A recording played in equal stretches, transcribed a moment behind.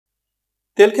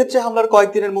তেলক্ষেত্রে হামলার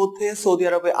কয়েকদিনের মধ্যে সৌদি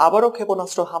আরবে আবারও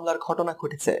ক্ষেপণাস্ত্র হামলার ঘটনা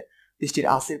ঘটেছে। দেশটির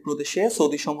আসির প্রদেশে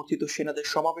সৌদি সমর্থিত সেনাদের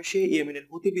সমাবেশে ইয়েমেনের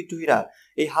হুতি বিদ্রোহীরা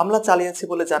এই হামলা চালিয়েছে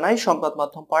বলে জানায় সংবাদ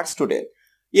মাধ্যম পার্স টুডে।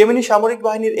 ইয়েমেনি সামরিক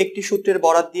বাহিনীর একটি সূত্রের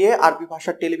বরাত দিয়ে আরবি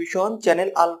ভাষার টেলিভিশন চ্যানেল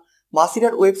আল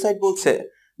মাসিরার ওয়েবসাইট বলছে,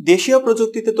 দেশীয়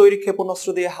প্রযুক্তিতে তৈরি ক্ষেপণাস্ত্র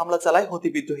দিয়ে হামলা চালায় হুতি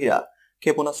বিদ্রোহীরা।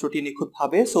 ক্ষেপণাস্ত্রটি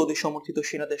নিখুঁতভাবে সৌদি সমর্থিত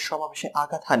সেনাদের সমাবেশে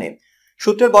আঘাত হানে।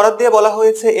 সূত্রের বরাত দিয়ে বলা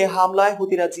হয়েছে, এ হামলায়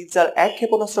হুতিরা জিলজাল 1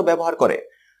 ক্ষেপণাস্ত্র ব্যবহার করে।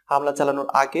 হামলা চালানোর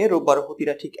আগে রোববার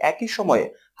হুতিরা ঠিক একই সময়ে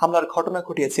হামলার ঘটনা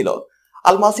ঘটিয়েছিল।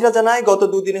 আল মাসিরা জানায়, গত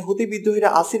দুদিনে হুতি বিদ্রোহীরা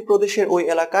আসির প্রদেশের ওই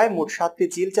এলাকায় মোট 7টি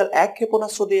জিলজাল 1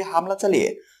 ক্ষেপণাস্ত্র দিয়ে হামলা চালিয়ে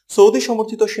সৌদি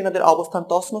সমর্থিত সেনাদের অবস্থান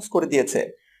তছনছ করে দিয়েছে।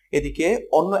 এদিকে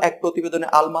অন্য এক প্রতিবেদনে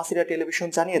আল মাসিরা টেলিভিশন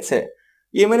জানিয়েছে,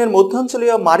 ইয়েমেনের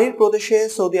মধ্যাঞ্চলীয় মারির প্রদেশে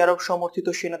সৌদি আরব সমর্থিত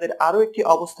সেনাদের আরও একটি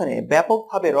অবস্থানে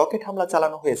ব্যাপকভাবে রকেট হামলা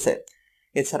চালানো হয়েছে।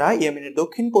 এছাড়া ইয়েমেনের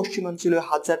দক্ষিণ পশ্চিমাঞ্চলীয়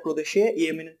হাজ্জার প্রদেশে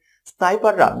ইয়েমেনের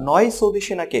স্নাইপাররা 9 সৌদি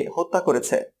সেনাকে হত্যা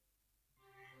করেছে।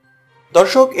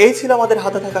 দর্শক, এই ছিল আমাদের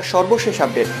হাতে থাকা সর্বশেষ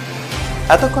আপডেট।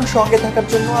 এতক্ষণ সঙ্গে থাকার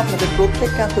জন্য আপনাদের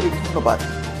প্রত্যেককে আন্তরিক ধন্যবাদ।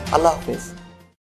 আল্লাহ হাফেজ।